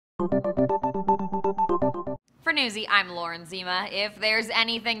For Newsy, I'm Lauren Zima. If there's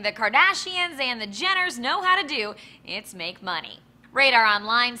anything the Kardashians and the Jenners know how to do, it's make money. Radar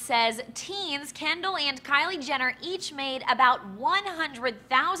Online says teens Kendall and Kylie Jenner each made about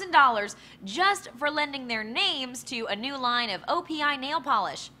 $100,000 just for lending their names to a new line of OPI nail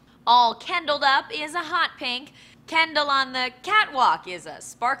polish. All Kendalled up is a hot pink. Kendall on the catwalk is a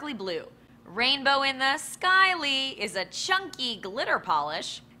sparkly blue. Rainbow in the Kylie is a chunky glitter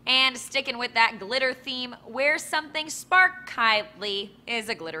polish. And sticking with that glitter theme, Wear Something Spark Kylie is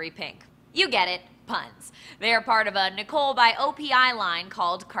a glittery pink. You get it, puns. They are part of a Nicole by OPI line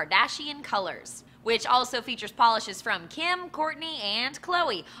called Kardashian Colors, which also features polishes from Kim, Kourtney, and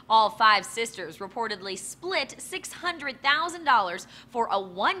Khloe. All 5 sisters reportedly split $600,000 for a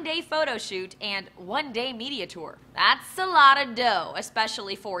one-day photo shoot and one-day media tour. That's a lot of dough,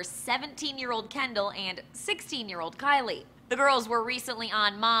 especially for 17-year-old Kendall and 16-year-old Kylie. The girls were recently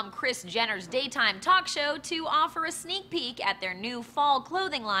on Mom Kris Jenner's daytime talk show to offer a sneak peek at their new fall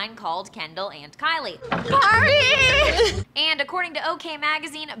clothing line called Kendall and Kylie. Party! And according to OK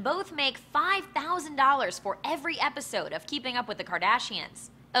Magazine, both make $5,000 for every episode of Keeping Up with the Kardashians.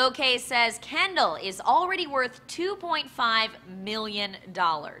 OK says Kendall is already worth $2.5 million.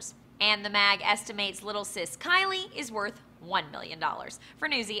 And the mag estimates little sis Kylie is worth $1 million. For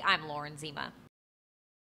Newsy, I'm Lauren Zima.